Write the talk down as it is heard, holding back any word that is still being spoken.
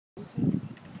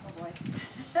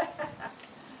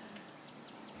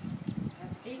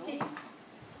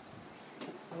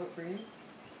free?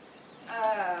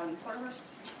 4 hours.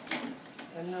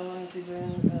 And how long has he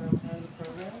been part of the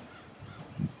program?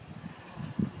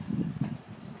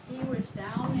 He was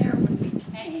down there when we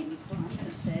came, so I'm going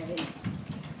to say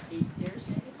 8 years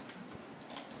maybe.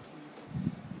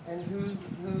 And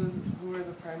who are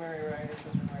the primary riders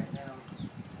of him right now?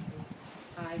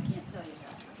 I can't tell you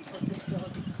that. What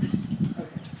disabilities?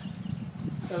 Okay.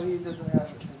 So he doesn't have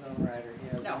his own rider. He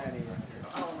has No. many riders.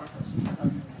 All of our horses. Okay.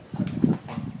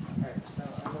 All right. So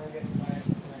I'm going to get quiet.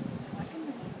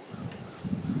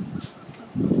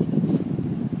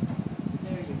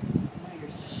 There you go. Now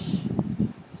you're safe.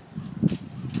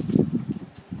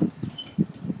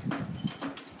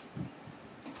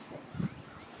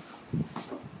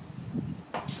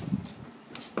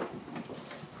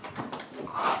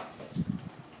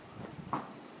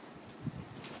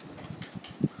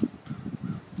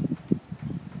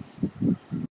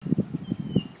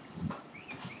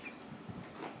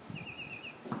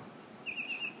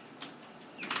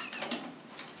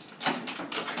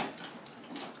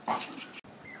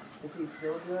 Is he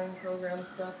still doing program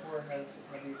stuff, or have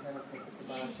you kind of picked the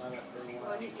box on it for a while?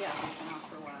 Well, yeah, he's been out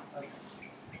for a while. Okay.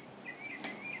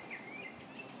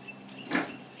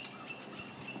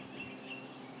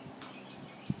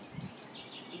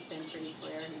 He's been pretty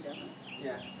clear. He doesn't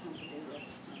Yeah. want to do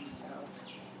this. And so,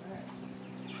 All right.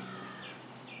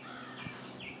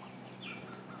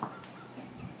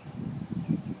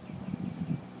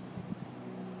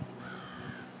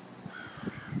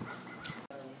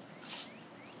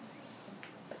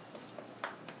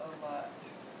 A lot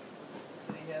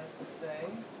that he has to say.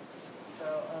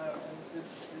 So, and did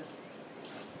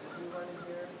you want to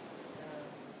hear?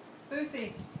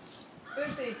 Boosie!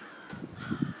 Boosie!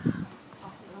 Oh,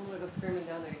 I don't want to go screaming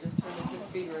down there. You just turned into a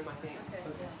feeder in my thing. okay,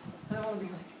 yeah. I don't want to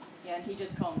be like, Yeah, and he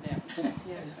just calmed down. yeah,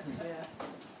 yeah.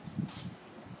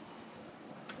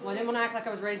 Well, I didn't want to act like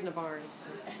I was raised in a barn.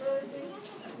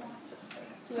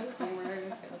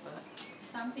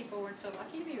 Some people weren't so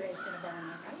lucky to be raised in a barn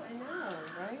like I I was. know,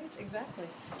 right? Exactly.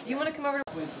 Do you want to come over to...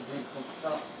 We can drink some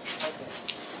stuff. Okay.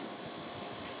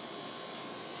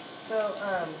 So,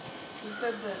 he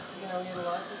said that, he had a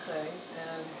lot to say,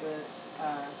 and that,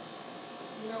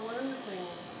 one of the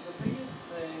things, the biggest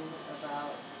thing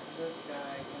about this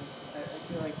guy is, I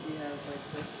feel like he has, like,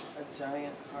 such a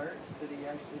giant heart that he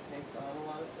actually takes on a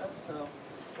lot of stuff. So,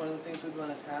 one of the things we'd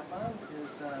want to tap on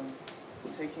is,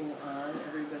 taking on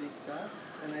everybody's stuff.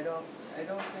 And I don't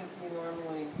think he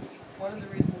normally, one of the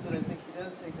reasons that I think he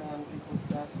does take on people's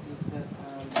stuff is that,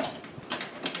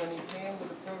 when he came with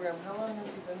the program, how long has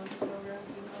he been with the program,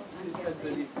 do you know? I'm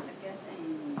guessing 8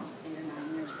 or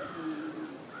 9 years, but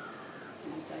can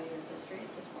I tell you his history at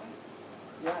this point?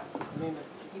 Yeah, I mean,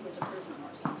 He was a prison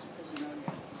horse, he was a prison rodeo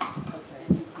horse. okay.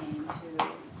 And he came to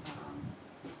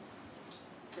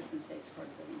Richmond State's Court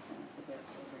of Living Center for their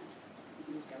program, because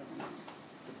he was government.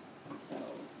 And so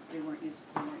they weren't using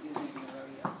him in the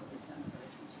rodeo, so they sent him to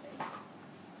Richmond State.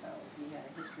 So he had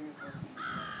a history of working with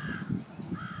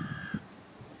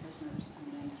the prisoners, and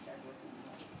then he started working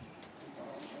with people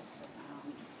with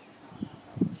profound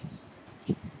health issues.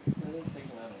 So he's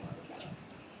taking on a lot of stuff.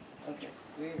 Okay,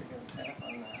 we are going to tap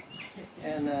on that.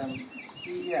 And,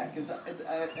 because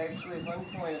I actually at one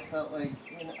point it felt like,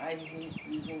 I hate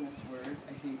using this word,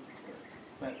 I hate this word,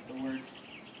 but the word,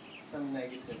 some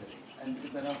negativity.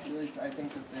 Because I think that I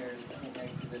think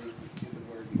negativity is a stupid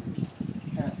word because it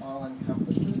kind of all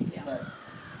encompasses, Yeah. but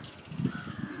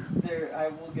I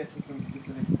will get to some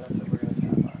specific stuff that we're going to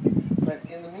tap on. But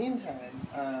in the meantime,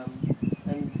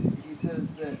 and he says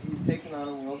that he's taken on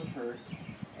a world of hurt,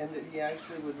 and that he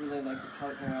actually would really like to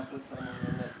partner up with someone,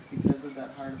 and that because of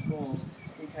that heart of gold,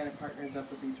 he kind of partners up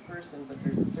with each person, but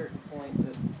there's a certain point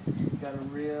that he's got a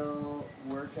real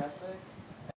work ethic,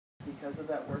 and because of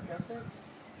that work ethic,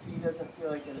 he doesn't feel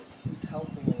like he's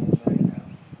helping anyone right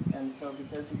now. And so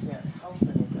because he can't help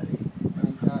anybody, and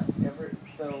he's not ever,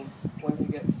 so when he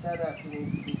gets set up, he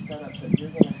needs to be set up that you're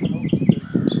going to help this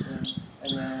person,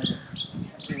 and then,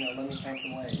 let me count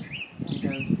the ways.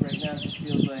 Because right now it just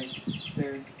feels like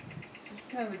there's just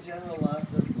kind of a general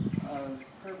loss of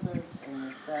purpose and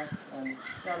respect, and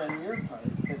not on your part,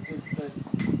 but just that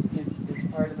it's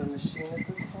part of a machine at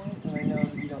this point, and I know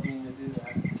that you don't mean to do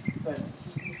that, but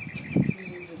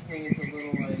he just needs a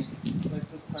little, like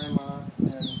this time off,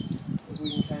 and if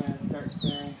we can kind of start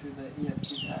clearing through the EFT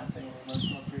tapping and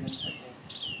emotional freedom technique,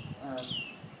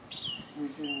 we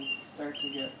can start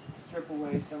to strip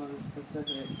away some of the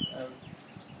specifics of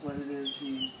what it is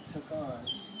he took on,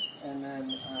 and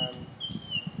then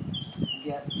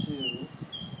get to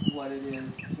what it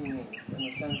is he needs. And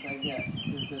the sense I get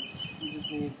is that he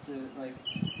just needs to,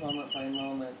 moment by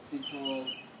moment, be told,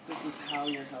 this is how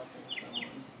you're helping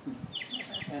someone.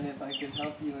 And if I could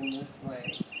help you in this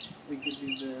way, we could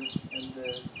do this and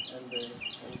this and this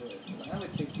and this. And I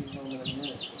would take you home in a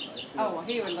minute. Oh, well,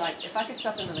 he would like, if I could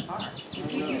stuff him in the car. You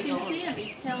can see him,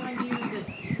 he's telling you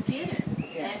that you did it,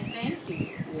 and thank you.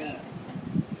 Yeah.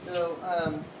 So,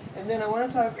 and then I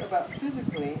want to talk about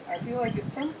physically. I feel like at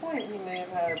some point he may have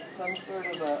had some sort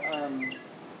of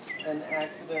an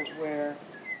accident where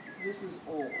this is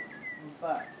old.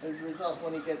 But as a result,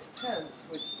 when he gets tense,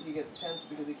 which he gets tense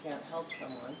because he can't help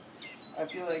someone, I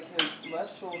feel like his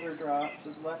left shoulder drops,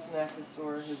 his left neck is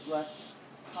sore, his left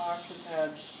cock has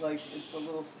had, like, it's a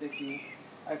little sticky.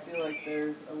 I feel like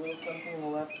there's a little something in the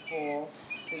left pole.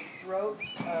 His throat,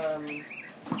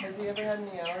 has he ever had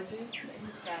any allergies?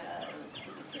 He's got a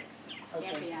cicatrix. Okay.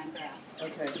 Can't be on grass.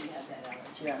 Okay. He had that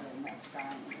allergy, Yeah. and that's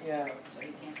gone in his Yeah. throat, so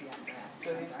he can't be on grass.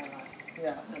 So he's,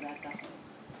 yeah. So that definitely is.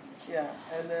 Yeah,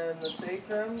 and then the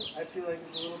sacrum, I feel like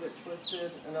is a little bit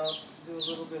twisted, and I'll do a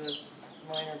little bit of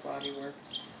minor body work.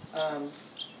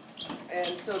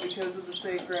 And so because of the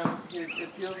sacrum,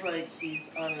 it feels like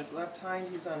he's on his left hind,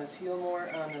 he's on his heel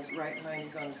more, on his right hind,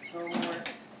 he's on his toe more,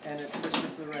 and it pushes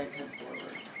the right hip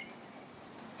forward.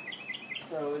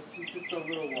 So it's just a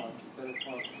little wonky, but it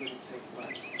won't take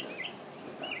much to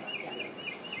get that back together.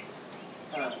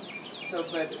 So,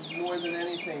 but more than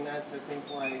anything, that's I think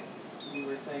why you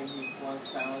were saying he wants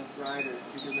balanced riders,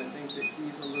 because I think that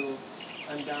he's a little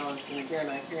unbalanced, and again,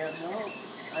 I can't help.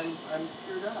 I'm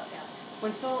screwed up. Yeah.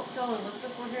 When Phil and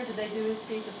Elizabeth were here, did they do his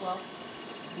teeth as well?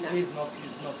 No. He's not here.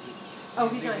 Oh,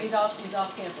 he's not. He's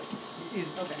off campus.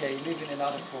 Okay. Yeah, he lives in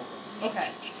another program.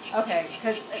 Okay,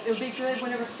 because it would be good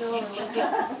whenever Phil and Elizabeth,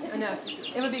 I know,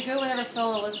 it would be good whenever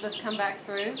Phil and Elizabeth come back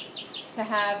through to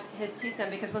have his teeth done,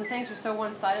 because when things are so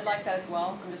one-sided like that as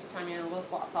well, I'm just chiming in a little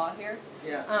thought here,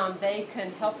 Yeah. they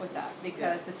can help with that,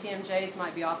 because the TMJs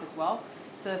might be off as well.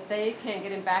 So if they can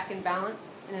get him back in balance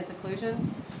in his occlusion,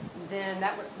 then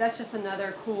that's just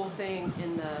another cool thing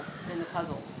in the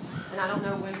puzzle. And I don't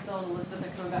know when Phil and Elizabeth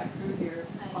are coming back through here.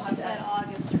 She said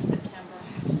August or September.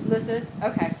 Listen,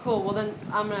 okay, cool. Well then,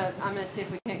 I'm gonna see if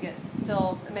we can't get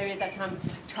Phil. Maybe at that time,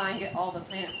 try and get all the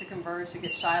plants to converge to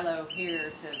get Shiloh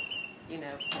here to,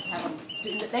 have them.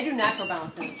 They do natural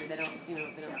balance dentistry. They don't, they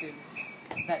don't do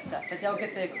that stuff. But they'll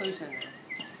get the occlusion in there.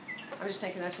 I'm just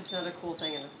thinking that's just another cool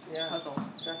thing in the puzzle.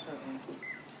 Definitely.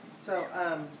 So,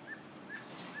 and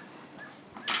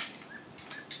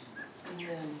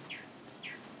then.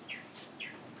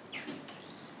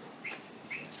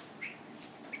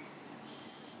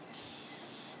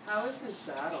 How is his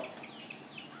saddle?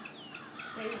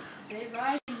 They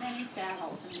ride in many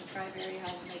saddles, and we try very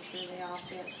hard to make sure they all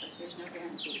fit, but there's no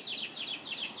guarantee.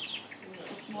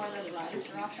 It's more that the riders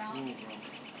are off balance.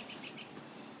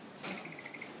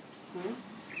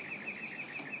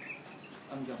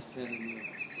 I'm just telling you.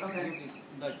 Okay.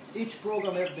 Like each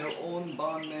program have their own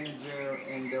bond manager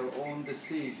and their own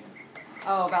decision.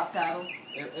 Oh, about saddles?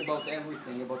 About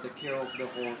everything, about the care of the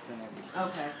horse and everything.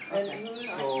 Okay. I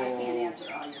So can't answer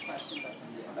all your questions, but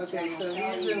just Okay, so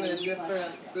he's in a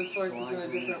different, this horse is in a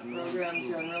different program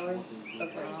generally?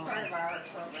 Okay. He's part of our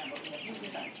program, but we have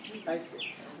two sons. I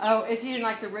see. Oh, is he in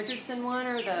like the Richardson one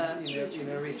or the He's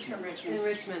from Richmond. in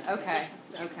Richmond? Okay.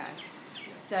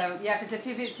 So yeah, because if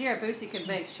he's here, Boosie could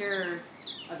make sure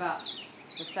about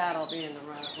the saddle being the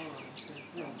right one.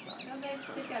 No,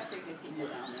 they've got pretty good people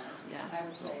down there. Yeah. I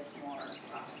would say it's more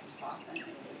often it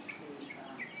is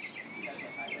he does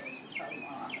have riders, it's probably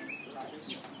more often it's the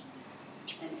riders.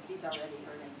 And if he's already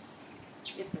hurting,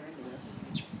 if they're into this,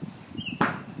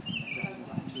 that's a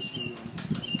lot.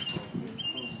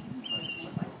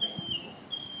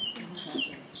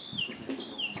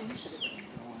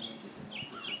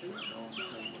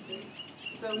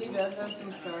 So he does have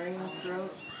some scarring in his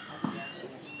throat?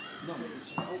 no.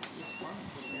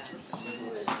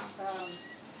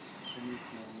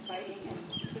 Fighting and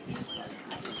kicking.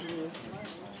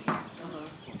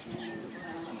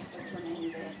 That's when they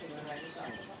knew they had to take the riders off.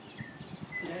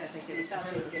 Yeah, I think They it thought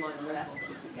they was would get mine. a rest, we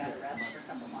got a rest for a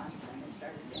couple months, and then they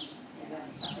started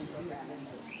and started programming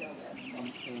to still that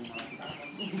same problem.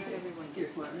 Not everyone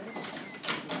gets one.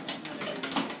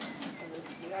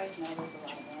 You guys know there's a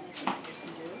lot of management you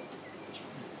can do.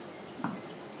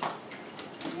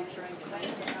 I'm not sure why is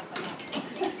it not enough?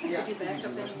 Yes. Is he back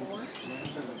up anymore?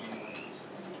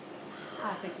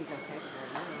 I think he's okay for her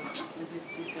now.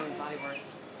 She's doing body work.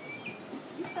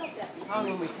 You felt that before.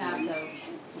 Probably when we tap though.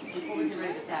 Before we get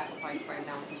ready to tap, we'll probably spray him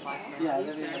down with some fly spray. Yeah,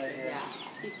 that'd be a good idea. Yeah.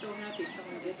 He's so happy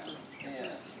someone gets him.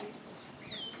 Yeah.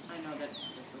 I know that's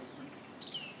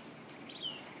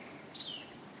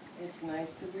It's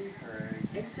nice to be heard.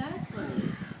 exactly.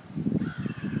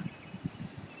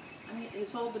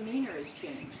 his whole demeanor has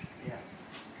changed. Yeah.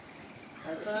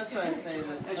 So that's why I say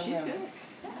that She's sometimes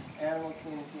good. animal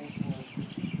communication is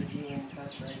just the healing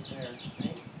touch right there.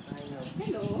 Right? I know.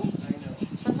 Hello. I know.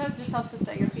 Sometimes it just helps to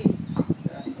say your piece.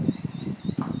 Exactly.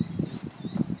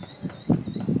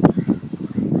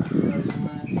 So you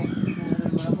want to take this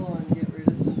another level and get rid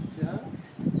of some junk?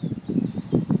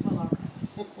 Well, all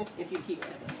right. If you keep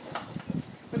that.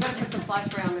 We're going to put some fly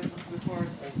spray on before.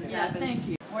 Okay. Yeah, thank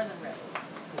you. More than ready.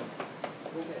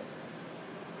 Okay.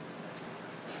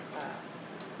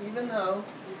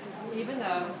 Even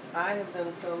though I have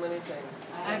done so many things,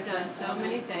 I've done so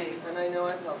many things, and I know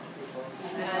I've helped people,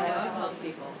 and I know I've helped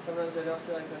people. sometimes I don't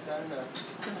feel like I've done enough,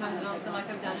 Sometimes I don't feel like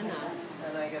I've done enough.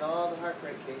 and I get all the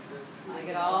heartbreak cases, I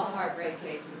get all the heartbreak and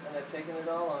cases, I've taken it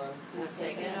all on, and I've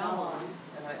taken it all on,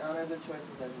 and I honor the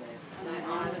choices I've made. and I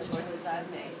honor the choices I've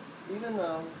made. Even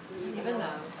though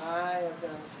I have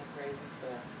done some crazy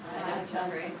stuff, I've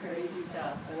done some crazy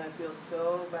stuff, and I feel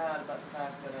so bad about the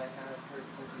fact that I have hurt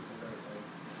some people lately.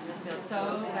 and I feel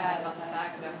so bad about the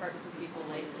fact that I've hurt some people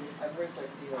lately. I've hurt their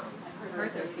feelings, I've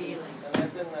hurt their feelings, and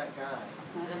I've been that guy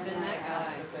and I've been that guy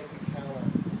that they could count on,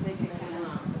 they can count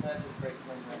on, and that just breaks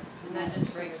my heart. and that just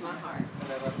breaks my heart. And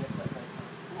I love and accept myself.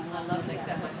 And I love and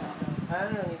accept myself. I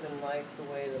don't even like the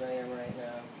way that I am right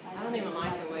now. I don't even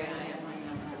like the way I am right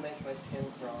now. It makes my skin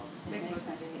crawl. It makes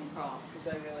my skin crawl.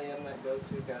 Because I really am that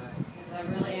go-to guy. Because I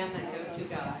really am that go-to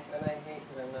guy. And I hate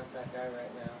that I'm not that guy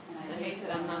right now. And I hate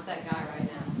that I'm not that guy right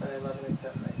now. But I love and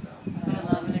accept myself. But I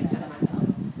love and accept myself.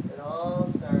 It all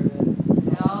started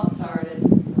It all started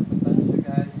with a bunch of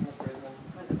guys in the prison.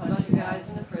 with a bunch of guys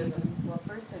in the prison. Well,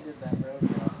 first I did that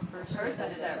rodeo. First I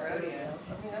did that rodeo.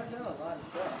 I mean, I've done a lot of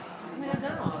stuff. I mean, I've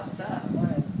done a lot of stuff. I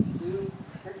am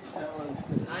super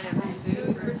talented. I am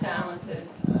super talented.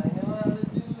 I know how to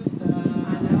do stuff.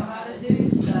 I know how to do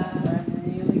stuff. I'm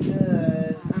really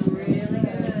good. I'm really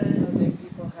good. I make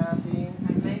people happy.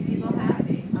 I make people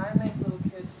happy. I make little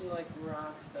kids feel like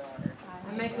rock stars.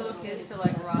 I make little kids feel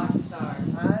like rock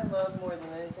stars. I love more than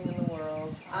anything in the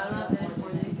world I love it more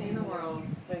than anything in the world.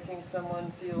 making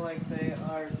someone feel like they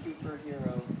are a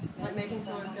superhero. Like making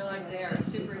someone feel like they are a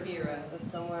superhero. But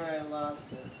somewhere I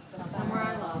lost it. But somewhere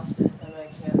I lost it. And I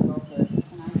can't help it.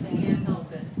 I can't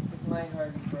help it. Because my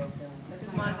heart is broken.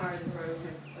 Because my heart is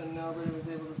broken. And nobody was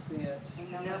able to see it.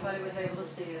 Nobody was able to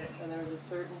see it. And there was a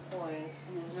certain point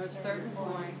There was a certain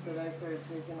point that I started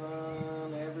taking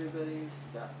on everybody's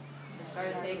stuff. I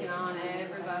started taking on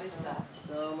everybody's stuff.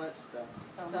 So much stuff.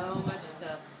 So much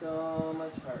stuff. So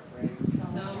much heartbreak.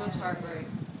 So much heartbreak.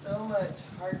 So much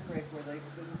heartbreak where they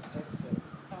couldn't fix it.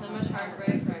 So much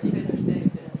heartbreak where I couldn't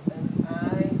fix it. And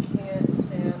I can't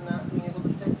stand not being able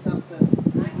to fix something.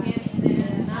 I can't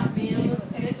stand not being able to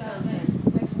fix something.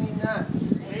 It makes me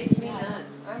nuts. It makes me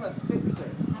nuts. I'm a fixer.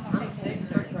 I'm a For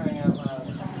fixer. crying out loud.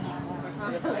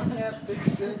 And if I can't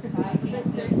fix it,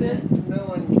 Fix it? no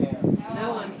one can.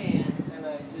 No one can. And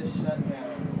I just shut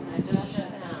down. And I just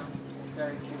shut down. I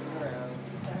started kicking around.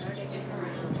 Started kicking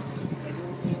around. I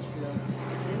didn't mean to.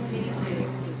 Didn't mean to.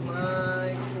 It's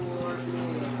my core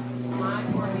being. My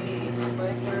core need.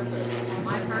 My purpose.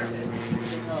 My purpose.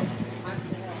 Is to help. My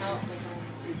sister help.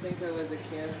 You'd think I was a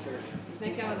cancer. You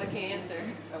think I was a cancer.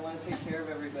 I want to take care of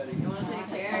everybody. You want to take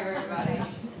care of everybody.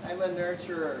 I'm a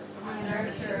nurturer. I'm a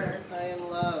nurturer. I am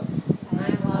love. I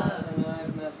am love. And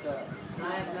I've messed up. And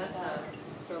I have messed up.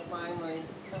 So finally,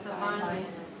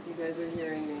 You guys are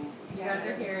hearing me. guys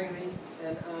are hearing me.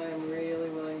 And I'm really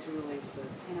willing to release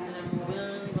this. And I'm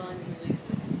willing to release this.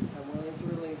 I'm willing to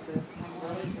release it I'm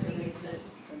willing to release it.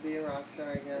 and be a rock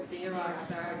star again. Be a rock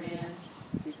star again.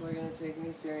 People are going to take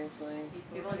me seriously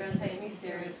People are going to take me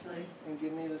seriously. and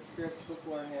give me the script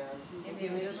beforehand. And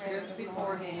give me the script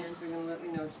beforehand. They're going to let me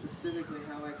know specifically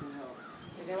how I can help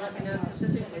They're going to let me know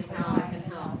specifically how I can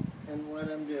help. and what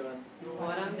I'm doing. And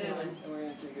what I'm doing. And we're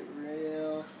going to take it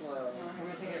real slow. We're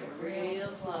going to take it real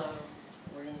slow.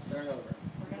 We're going to start over.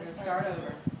 We're going to start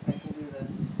over. I can do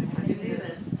this. I can do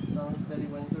this. Slow and steady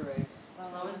wins the race.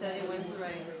 Slow and steady wins the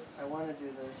race. I want to do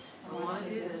this. I want to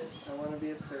do this. I want to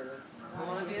be of service. I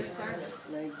want to be of service.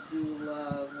 And I do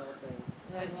love helping.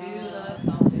 I do love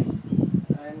helping.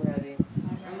 I'm ready.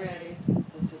 I'm ready.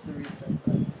 Let's hit the reset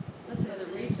button. Let's hit the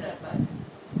reset button.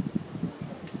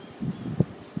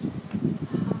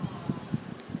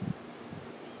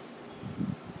 I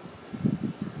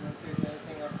don't know if there's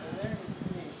anything else in there.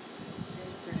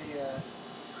 Seems pretty,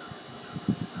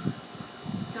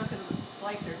 Chunk of the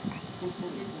glacier.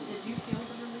 Did you feel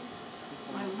the release?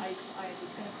 I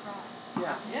was gonna cry.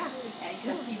 yeah, Yeah.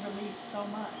 Because he released so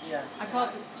much. yeah. I call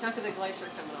it the chunk of the glacier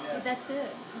coming off. Yeah. That's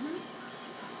it.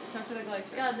 The chunk of the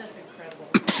glacier. God, that's incredible.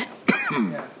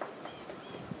 Yeah.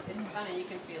 it's funny. You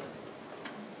can feel it.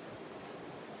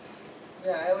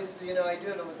 Yeah, I always, I do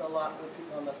it with a lot with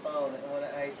people on the phone, and when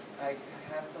I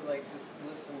have to like just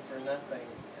listen for nothing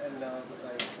and know that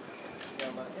like,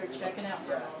 They're checking out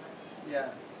for a moment. Yeah.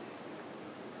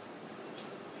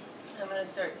 I'm gonna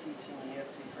start teaching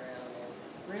EFT for animals.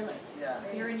 Really? Yeah.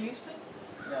 You're in Houston?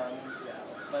 No, I'm in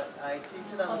Seattle, but I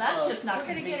teach it on Well, the that's phone. just not We're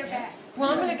gonna get her convenient. back.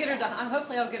 Well, I'm gonna get her to.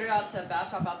 Hopefully, I'll get her out to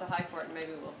Bastrop, out to High Court, and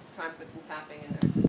maybe we'll try and put some tapping in there.